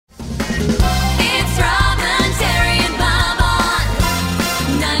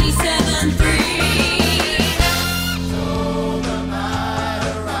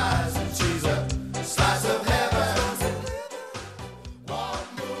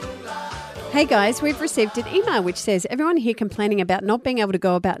Hey guys, we've received an email which says, everyone here complaining about not being able to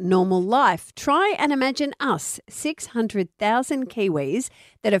go about normal life. Try and imagine us, 600,000 Kiwis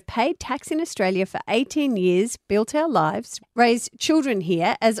that have paid tax in Australia for 18 years, built our lives, raised children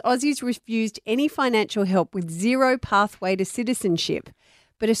here as Aussies refused any financial help with zero pathway to citizenship.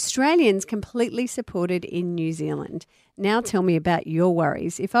 But Australians completely supported in New Zealand. Now tell me about your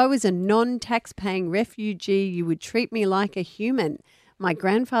worries. If I was a non-tax-paying refugee, you would treat me like a human. My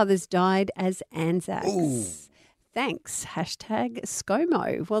grandfather's died as Anzacs. Ooh. Thanks. Hashtag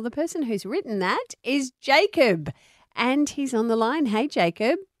ScoMo. Well, the person who's written that is Jacob, and he's on the line. Hey,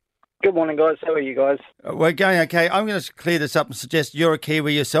 Jacob. Good morning, guys. How are you guys? We're going okay. I'm going to clear this up and suggest you're a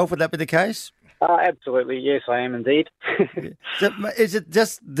Kiwi yourself. Would that be the case? Absolutely. Yes, I am indeed. So is it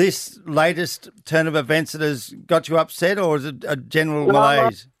just this latest turn of events that has got you upset, or is it a general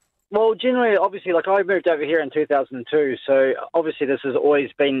malaise? Well, generally, obviously, like I moved over here in 2002, so obviously this has always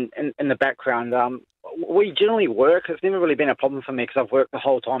been in the background. We generally work. It's never really been a problem for me because I've worked the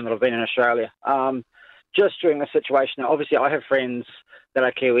whole time that I've been in Australia. Just during the situation, obviously I have friends that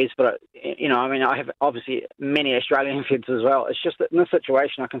are Kiwis, but, I have obviously many Australian friends as well. It's just that in this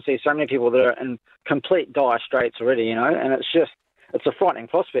situation I can see so many people that are in complete dire straits already, and it's a frightening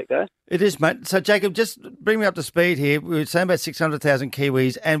prospect, though. It is, mate. So, Jacob, just bring me up to speed here. We were saying about 600,000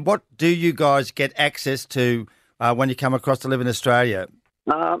 Kiwis, and what do you guys get access to when you come across to live in Australia?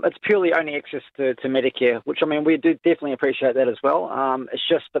 It's purely only access to Medicare, which, we do definitely appreciate that as well. It's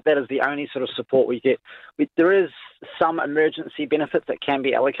just that is the only sort of support we get. There is some emergency benefits that can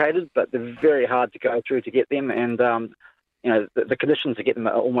be allocated, but they're very hard to go through to get them, and the conditions to get them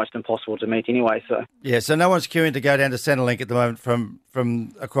are almost impossible to meet anyway. So so no one's queuing to go down to Centrelink at the moment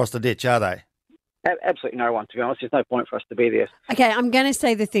from across the ditch, are they? Absolutely no one, to be honest. There's no point for us to be there. Okay, I'm going to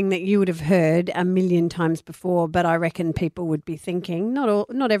say the thing that you would have heard a million times before, but I reckon people would be thinking,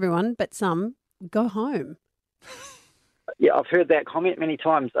 not everyone, but some, go home. Yeah, I've heard that comment many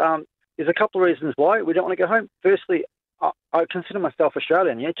times. There's a couple of reasons why we don't want to go home. Firstly, I consider myself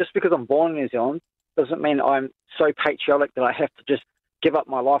Australian. Yeah, just because I'm born in New Zealand doesn't mean I'm so patriotic that I have to just give up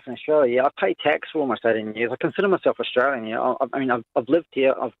my life in Australia. Yeah, I've paid tax for almost 18 years. I consider myself Australian. Yeah, I've lived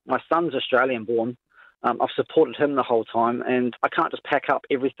here. My son's Australian born. I've supported him the whole time, and I can't just pack up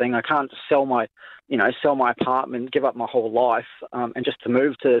everything. I can't just sell my apartment, give up my whole life, and just to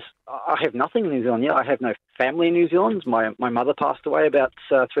move to this. I have nothing in New Zealand. Yeah, I have no family in New Zealand. My mother passed away about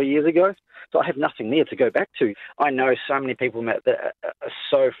 3 years ago, so I have nothing there to go back to. I know so many people that are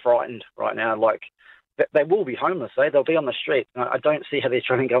so frightened right now, like. They will be homeless, they'll be on the street. I don't see how the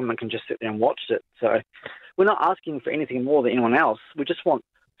Australian government can just sit there and watch it. So we're not asking for anything more than anyone else. We just want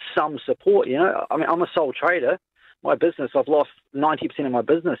some support, I'm a sole trader. My business, I've lost 90% of my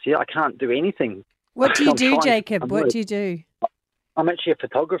business. Yeah, I can't do anything. What do you do, Jacob? What do you do? I'm actually a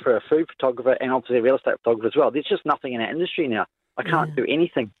photographer, a food photographer, and obviously a real estate photographer as well. There's just nothing in our industry now. I can't do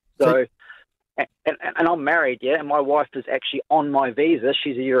anything. So and I'm married, and my wife is actually on my visa.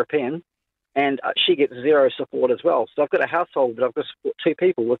 She's a European. And she gets zero support as well. So I've got a household that I've got to support two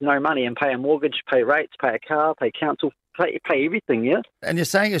people with no money and pay a mortgage, pay rates, pay a car, pay council, pay everything, yeah? And you're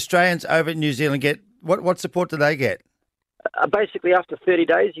saying Australians over in New Zealand get, what support do they get? Basically, after 30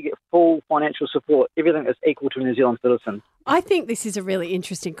 days, you get full financial support. Everything is equal to a New Zealand citizen. I think this is a really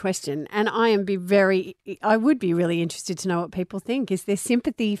interesting question, and I would be really interested to know what people think. Is there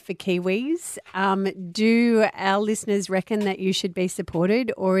sympathy for Kiwis? Do our listeners reckon that you should be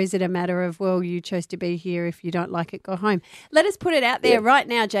supported, or is it a matter of, well, you chose to be here, if you don't like it, go home? Let us put it out there right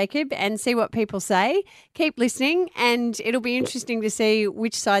now, Jacob, and see what people say. Keep listening, and it'll be interesting to see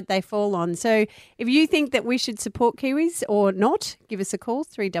which side they fall on. So if you think that we should support Kiwis or not, give us a call,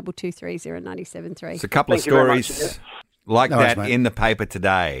 3223 0973. It's a couple of stories like that in the paper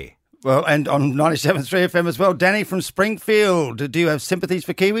today. Well, and on 97.3 FM as well. Danny from Springfield, do you have sympathies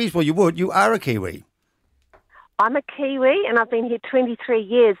for Kiwis? Well, you would. You are a Kiwi. I'm a Kiwi and I've been here 23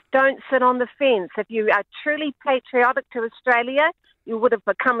 years. Don't sit on the fence. If you are truly patriotic to Australia, you would have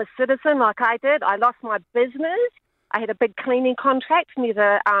become a citizen like I did. I lost my business. I had a big cleaning contract near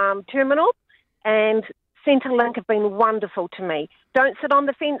the terminal, and Centrelink have been wonderful to me. Don't sit on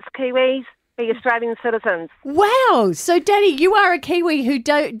the fence, Kiwis. Be Australian citizens. Wow. So, Danny, you are a Kiwi who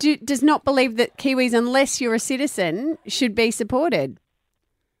does not believe that Kiwis, unless you're a citizen, should be supported.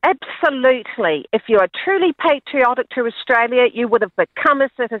 Absolutely. If you are truly patriotic to Australia, you would have become a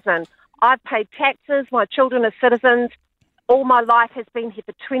citizen. I've paid taxes. My children are citizens. all my life has been here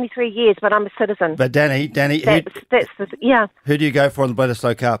for 23 years, but I'm a citizen. But Danny, Yeah. who do you go for in the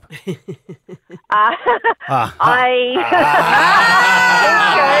Bledisloe Cup?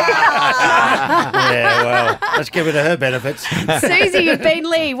 Yeah, well, let's give it to her benefits. Susie, you've been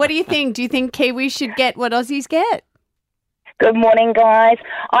Lee. What do you think? Do you think Kiwis should get what Aussies get? Good morning, guys.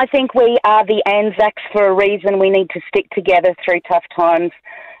 I think we are the Anzacs for a reason. We need to stick together through tough times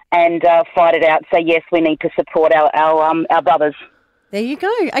and fight it out. So, yes, we need to support our brothers. There you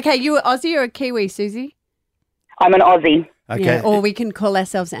go. Okay, you a Aussie or a Kiwi, Susie? I'm an Aussie. Okay. Yeah, or we can call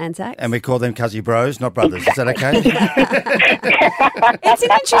ourselves Anzacs. And we call them Cuzzy Bros, not brothers. Is that okay? It's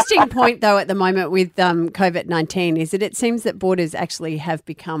an interesting point, though, at the moment with COVID-19, is that it seems that borders actually have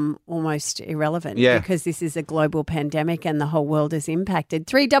become almost irrelevant because this is a global pandemic and the whole world is impacted.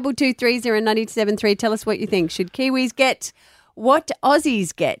 32230973. Tell us what you think. Should Kiwis get what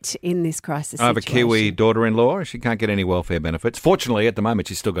Aussies get in this crisis I have a situation? Kiwi daughter-in-law. She can't get any welfare benefits. Fortunately, at the moment,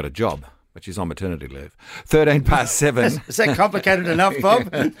 she's still got a job, but she's on maternity leave. 7:13. Is that complicated enough, Bob?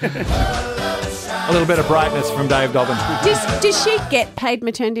 A little bit of brightness from Dave Dobbin. Does she get paid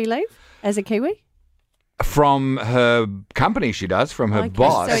maternity leave as a Kiwi? From her company, she does, from her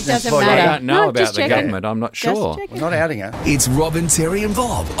boss. So it doesn't I matter. don't know about just the checking. government. I'm not sure. We're not outing her. It's Robin, Terry and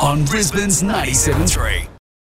Bob on Brisbane's 97.3.